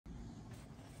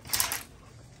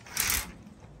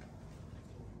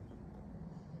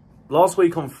Last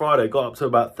week on Friday, got up to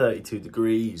about 32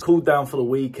 degrees. Cooled down for the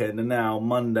weekend, and now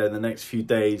Monday, the next few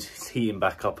days, it's heating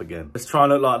back up again. Let's try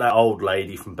and look like that old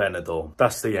lady from Benidorm.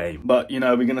 That's the aim. But, you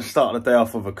know, we're going to start the day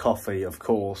off with a coffee, of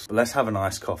course. But let's have a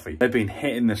nice coffee. They've been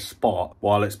hitting this spot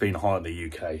while it's been hot in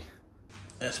the UK.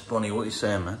 Yes, Bonnie, what are you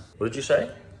saying, man? What did you say?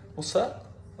 What's that?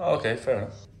 Oh, okay, fair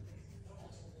enough.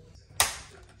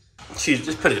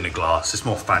 Just put it in a glass, it's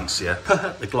more fancier.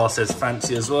 The glass says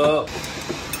fancy as well.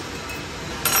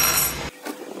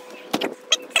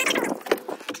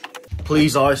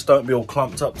 Please, ice, don't be all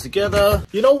clumped up together.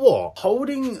 You know what?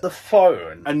 Holding the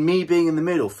phone and me being in the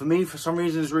middle, for me, for some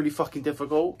reason, is really fucking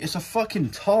difficult. It's a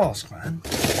fucking task, man.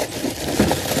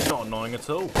 It's not annoying at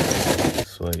all.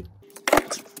 Sweet.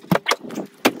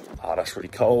 Oh, that's really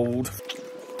cold.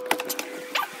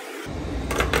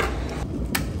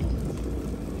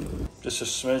 Just a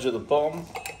smidge at the bottom.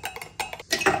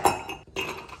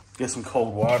 Get some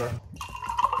cold water.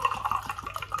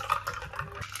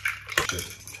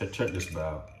 Check this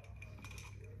out.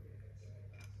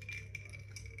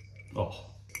 Oh.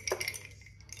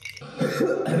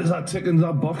 Is that ticking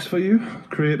that box for you,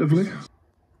 creatively?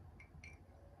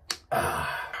 I'm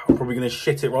probably gonna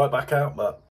shit it right back out,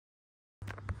 but.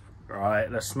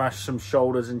 Right, let's smash some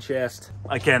shoulders and chest.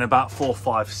 Again, about 4 or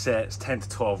 5 sets, 10 to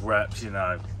 12 reps, you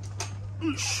know.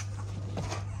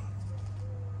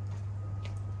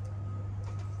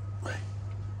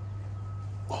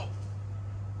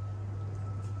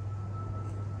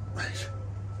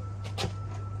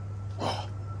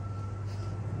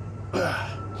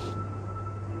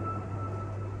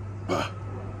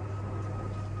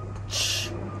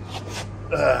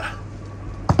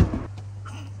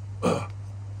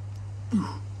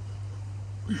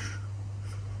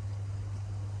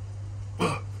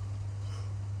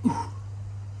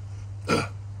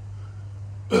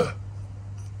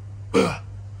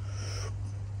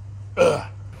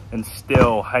 And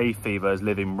still, hay fever is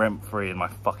living rent-free in my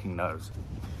fucking nose.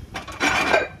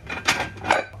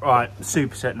 Right,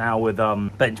 superset now with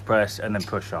bench press and then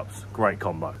push-ups. Great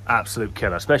combo. Absolute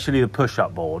killer, especially the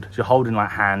push-up board. You're holding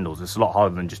like handles. It's a lot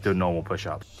harder than just doing normal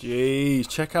push-ups. Jeez,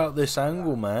 check out this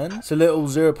angle, man. It's a little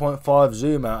 0.5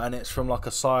 zoom out and it's from like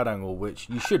a side angle, which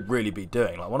you should really be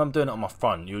doing. Like when I'm doing it on my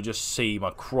front, you'll just see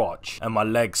my crotch and my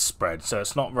legs spread. So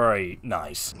it's not very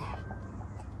nice.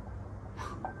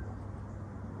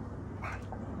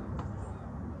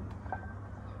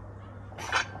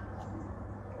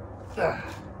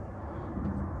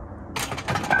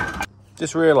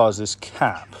 Just realised this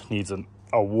cap needs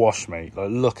a wash, mate.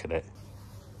 Like, look at it.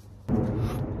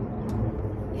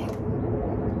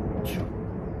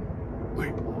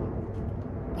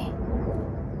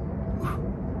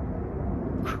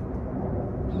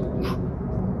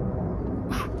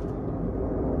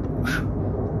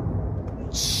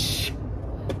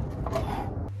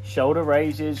 Shoulder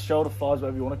raises, shoulder flies,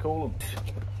 whatever you want to call them.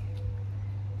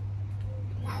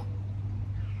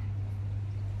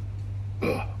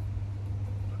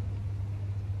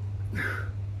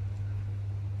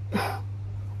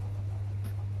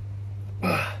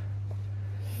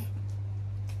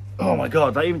 Oh my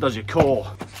god, that even does your core.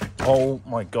 Oh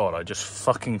my god, I just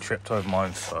fucking tripped over my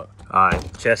own foot.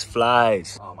 Alright, chest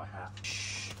flies. Oh, my hat.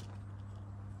 Shh.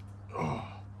 Oh.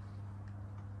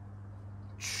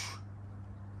 Shh.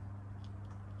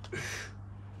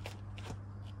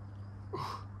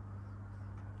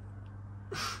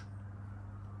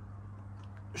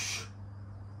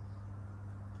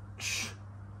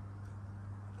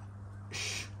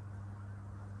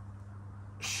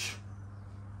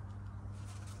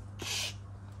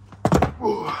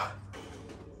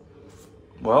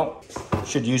 Well,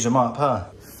 should use them up, huh?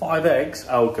 5 eggs?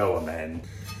 Oh, go on then.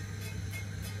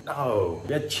 No,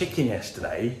 we had chicken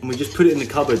yesterday and we just put it in the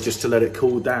cupboard just to let it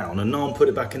cool down, and no one put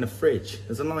it back in the fridge.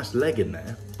 There's a nice leg in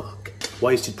there. Fuck.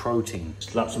 Wasted protein.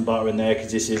 Slap some butter in there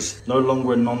because this is no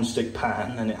longer a non-stick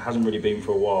pan and it hasn't really been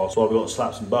for a while, so I've got to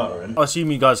slap some butter in. I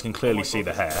assume you guys can clearly see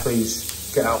the hair.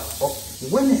 Please get out. Oh,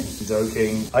 women.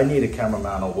 Joking. I need a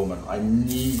cameraman or woman. I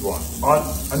need one.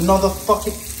 Another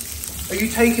fucking... Are you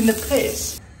taking the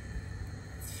piss?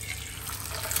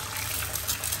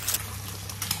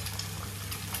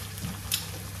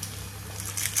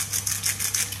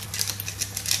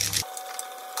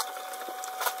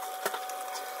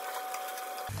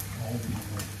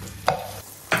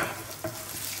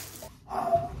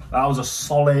 That was a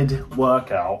solid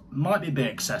workout. Might be a bit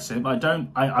excessive.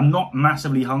 I'm not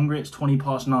massively hungry. It's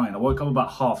 9:20. I woke up about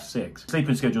 6:30.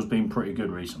 Sleeping schedule's been pretty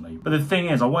good recently. But the thing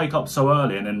is, I wake up so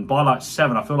early and then by like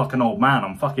 7, I feel like an old man.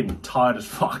 I'm fucking tired as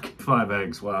fuck. 5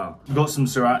 eggs, wow. Got some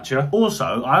sriracha.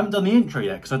 Also, I haven't done the intro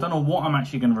yet because I don't know what I'm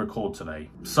actually going to record today.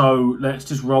 So let's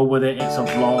just roll with it. It's a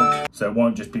vlog, so it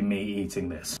won't just be me eating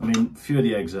this. I mean, a few of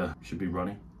the eggs should be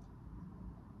runny.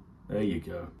 There you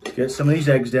go. Let's get some of these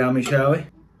eggs down me, shall we?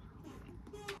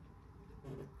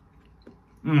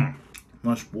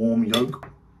 Nice warm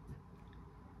yolk.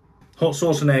 Hot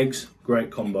sauce and eggs, great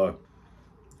combo.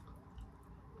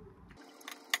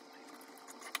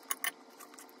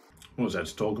 What was there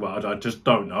to talk about? I just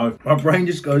don't know. My brain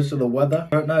just goes to the weather.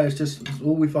 I don't know, it's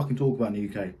all we fucking talk about in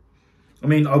the UK. I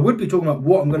mean, I would be talking about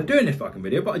what I'm going to do in this fucking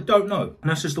video, but I don't know.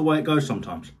 And that's just the way it goes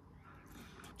sometimes.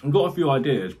 I've got a few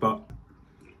ideas, but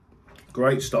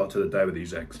great start to the day with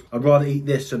these eggs. I'd rather eat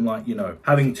this than, like, you know,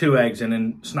 having 2 eggs and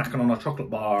then snacking on a chocolate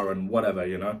bar and whatever,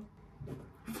 you know.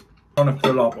 Trying to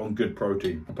fill up on good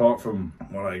protein, apart from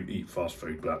when I eat fast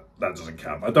food, but that doesn't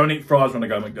count. I don't eat fries when I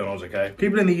go to McDonald's, okay?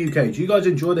 People in the UK, do you guys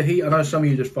enjoy the heat? I know some of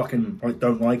you just fucking like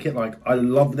don't like it. Like, I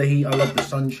love the heat, I love the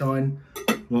sunshine.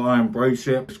 Well, I embrace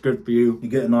it. It's good for you. You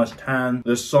get a nice tan.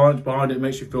 There's science behind it. It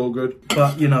makes you feel good.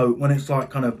 But, you know, when it's like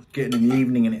kind of getting in the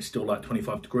evening and it's still like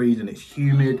 25 degrees and it's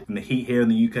humid and the heat here in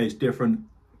the UK is different.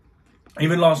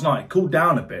 Even last night, it cooled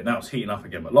down a bit. Now it's heating up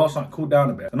again. But last night, it cooled down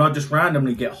a bit. And I just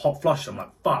randomly get hot flushed. I'm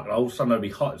like, fuck. And all of a sudden, I'd be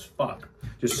hot as fuck.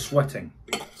 Just sweating.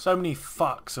 So many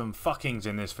fucks and fuckings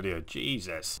in this video.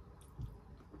 Jesus.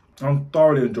 I'm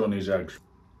thoroughly enjoying these eggs.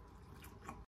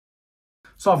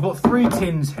 So I've got 3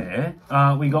 tins here.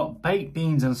 We got baked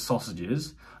beans and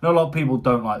sausages. I know a lot of people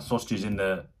don't like sausages with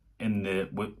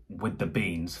the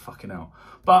beans, fucking hell.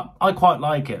 But I quite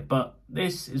like it. But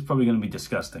this is probably going to be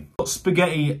disgusting. Got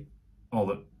spaghetti.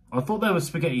 I thought they were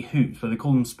spaghetti hoops, but they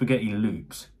call them spaghetti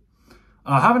loops.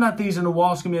 I haven't had these in a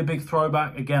while. It's going to be a big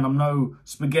throwback. Again, I'm no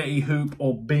spaghetti hoop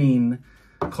or bean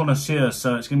connoisseur,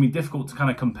 so it's going to be difficult to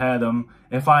kind of compare them.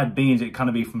 If I had beans, it'd kind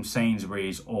of be from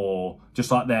Sainsbury's or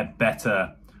just like their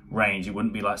better range. It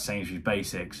wouldn't be like Sainsbury's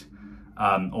Basics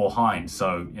or Heinz.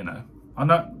 So, you know, I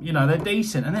know, you know, they're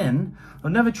decent. And then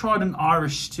I've never tried an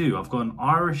Irish stew. I've got an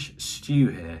Irish stew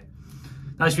here.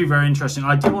 That should be very interesting.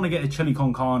 I did want to get a chili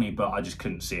con carne, but I just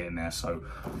couldn't see it in there. So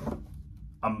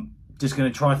I'm just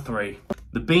going to try 3.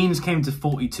 The beans came to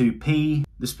 42p.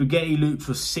 The spaghetti loops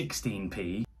was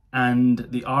 16p. And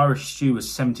the Irish stew was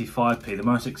 75p, the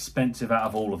most expensive out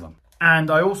of all of them. And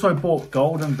I also bought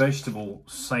golden vegetable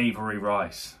savoury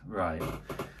rice. Right.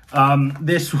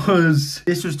 This was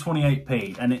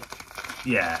 28p, and it,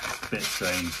 yeah, a bit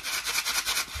strange.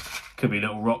 Could be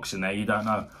little rocks in there, you don't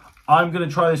know. I'm going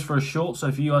to try this for a short, so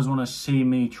if you guys want to see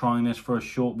me trying this for a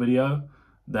short video,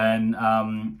 then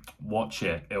watch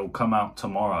it. It'll come out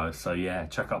tomorrow, so yeah,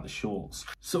 check out the shorts.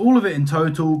 So all of it in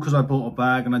total, because I bought a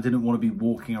bag and I didn't want to be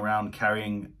walking around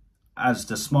carrying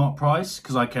ASDA smart price,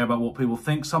 because I care about what people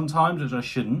think sometimes, which I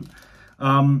shouldn't.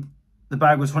 The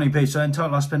bag was 20p, so in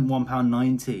total I spent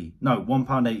 £1.90. No,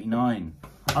 £1.89.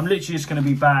 I'm literally just going to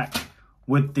be back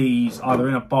with these either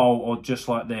in a bowl or just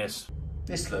like this.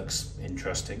 This looks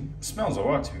interesting. It smells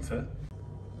alright, to be fair.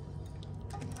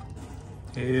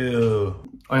 Ew.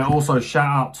 I also shout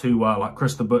out to like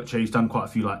Chris the Butcher. He's done quite a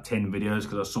few like tin videos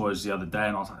because I saw his the other day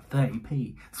and I was like,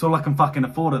 30p. It's all I can fucking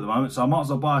afford at the moment, so I might as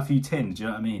well buy a few tins, do you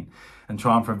know what I mean? And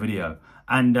try them for a video.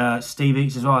 And Steve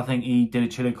Eats as well, I think he did a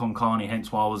chili con carne,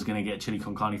 hence why I was going to get chili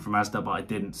con carne from ASDA, but I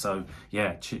didn't, so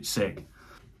yeah, sick.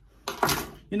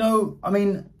 You know, I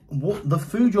mean, what the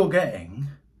food you're getting...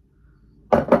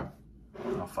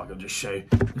 Oh fuck, I'll just show you.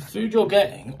 The food you're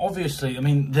getting, obviously, I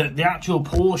mean, the actual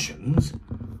portions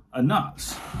are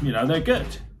nuts. You know, they're good.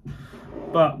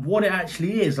 But what it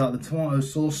actually is, like the tomato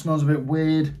sauce smells a bit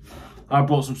weird. I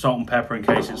brought some salt and pepper in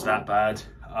case it's that bad.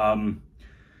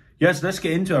 Yes, let's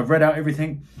get into it. I've read out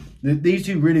everything. These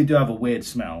two really do have a weird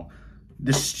smell.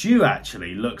 The stew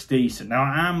actually looks decent. Now,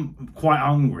 I am quite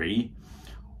hungry.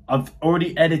 I've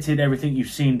already edited everything you've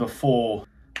seen before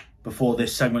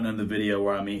this segment of the video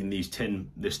where I'm eating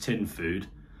this tin food.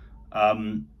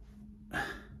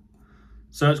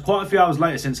 So it's quite a few hours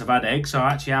later since I've had eggs, so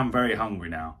I actually am very hungry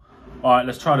now. All right,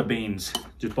 let's try the beans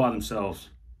just by themselves.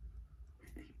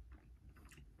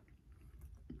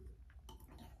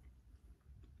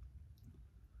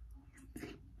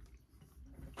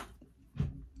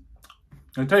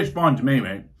 It tastes fine to me,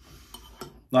 mate.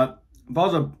 Like, if I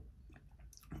was a...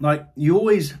 Like, you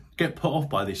always get put off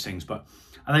by these things, but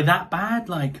are they that bad?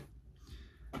 Like,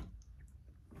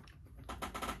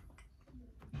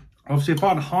 obviously, if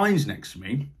I had Heinz next to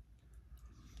me,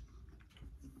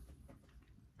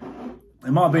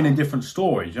 it might have been a different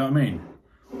story, do you know what I mean?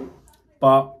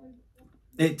 But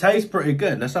it tastes pretty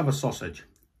good. Let's have a sausage.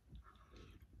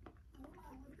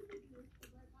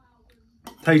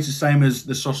 Tastes the same as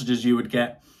the sausages you would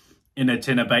get in a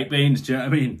tin of baked beans, do you know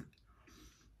what I mean?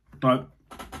 Like,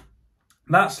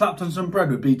 that slapped on some bread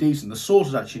would be decent. The sauce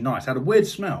is actually nice. It had a weird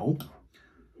smell.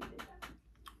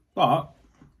 But,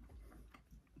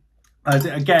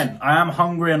 again, I am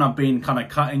hungry and I've been kind of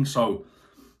cutting, so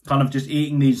kind of just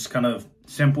eating these kind of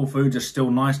simple foods is still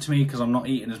nice to me because I'm not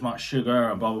eating as much sugar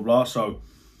and blah, blah, blah. So,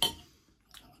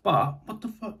 but, what the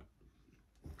fuck?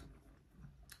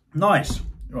 Nice.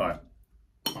 Right.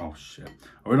 Oh, shit.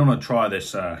 I really want to try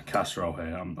this casserole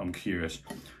here. I'm curious.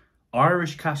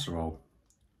 Irish casserole.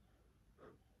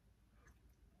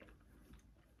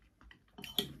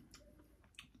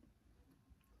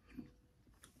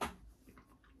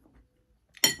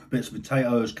 Bits of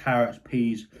potatoes, carrots,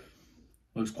 peas.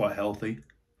 Looks quite healthy.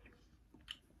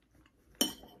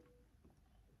 It's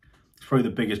probably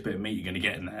the biggest bit of meat you're going to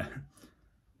get in there.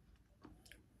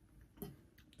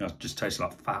 That just tastes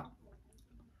like fat.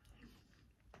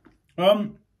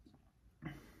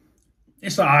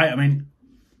 It's alright. I mean,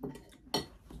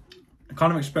 I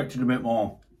kind of expected a bit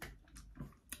more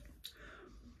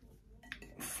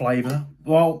flavour.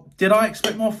 Well, did I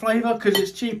expect more flavour? Because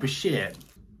it's cheap as shit.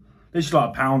 This is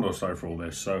like £1 or so for all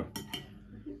this, so.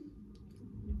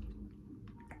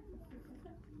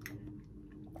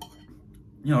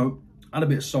 You know, add a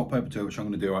bit of salt, pepper to it, which I'm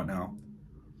going to do right now.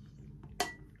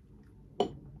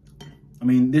 I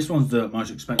mean, this one's the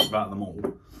most expensive out of them all.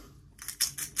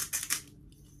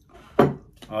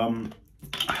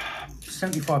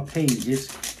 75p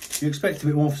is, you expect a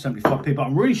bit more for 75p, but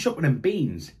I'm really shocked with them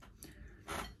beans.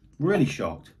 Really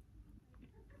shocked.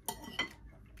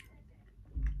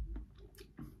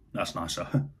 That's nicer.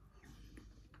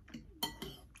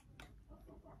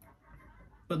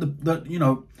 But the you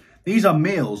know, these are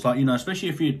meals, like, you know, especially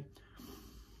if you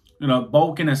know,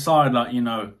 bulking aside, like, you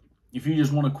know, if you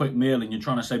just want a quick meal and you're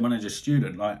trying to save money as a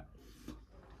student, like,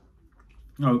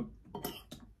 you know,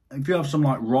 if you have some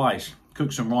like rice,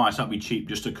 cook some rice, that'd be cheap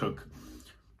just to cook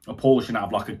a portion out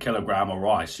of like a kilogram of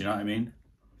rice, you know what I mean?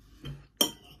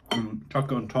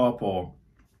 Chuck it on top, or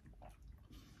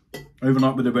even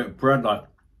like with a bit of bread, like,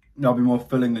 that'll be more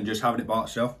filling than just having it by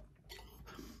itself.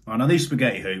 I know these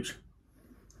spaghetti hoops,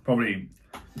 probably,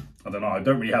 I don't know, I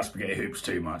don't really have spaghetti hoops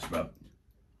too much, but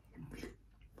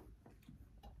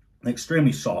they're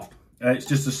extremely soft. It's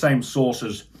just the same sauce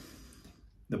as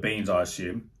the beans, I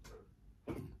assume.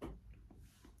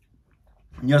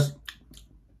 Yes,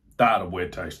 that had a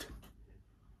weird taste.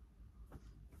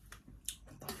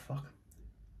 What the fuck?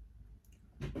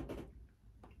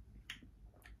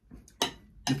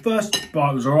 The first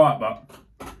bite was alright, but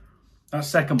that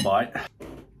second bite,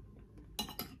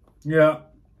 yeah,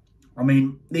 I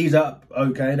mean, these are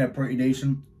okay, they're pretty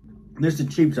decent. This is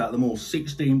the cheapest out of them all,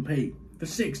 16p. For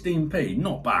 16p,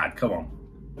 not bad, come on.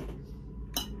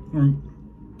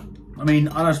 I mean,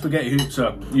 I know spaghetti hoops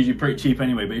are usually pretty cheap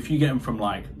anyway, but if you get them from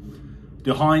like,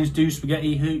 the Heinz do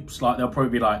spaghetti hoops, like they'll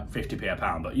probably be like 50p a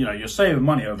pound, but you know, you're saving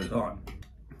money over time.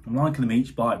 I'm liking them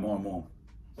each bite more and more.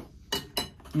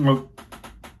 You know,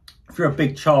 if you're a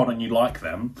big child and you like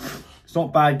them, it's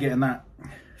not bad getting that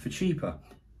for cheaper.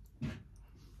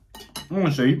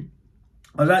 Honestly,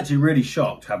 I was actually really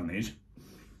shocked having these.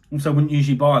 Also, I wouldn't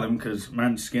usually buy them because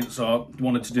man's skint, so I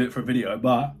wanted to do it for a video,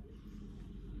 but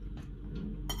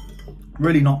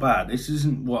really not bad. This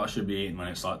isn't what I should be eating when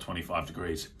it's like 25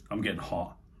 degrees. I'm getting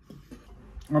hot.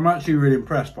 I'm actually really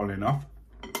impressed, funnily enough.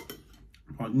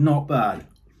 Like, not bad.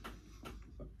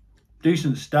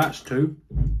 Decent stats too.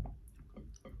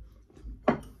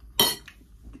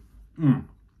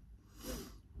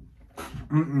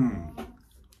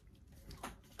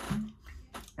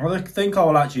 I think I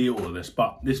will actually eat all of this,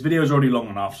 but this video is already long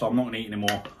enough, so I'm not going to eat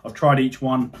anymore. I've tried each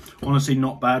one. Honestly,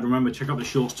 not bad. Remember, check out the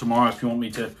shorts tomorrow if you want me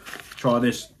to try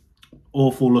this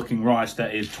awful looking rice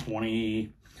that is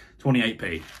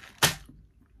 28p.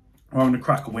 I'm going to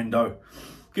crack a window.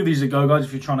 Give these a go, guys,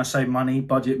 if you're trying to save money,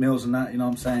 budget meals and that, you know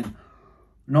what I'm saying?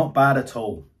 Not bad at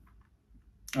all.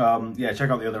 Yeah,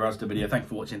 check out the other ASDA video. Thanks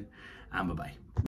for watching, and bye-bye.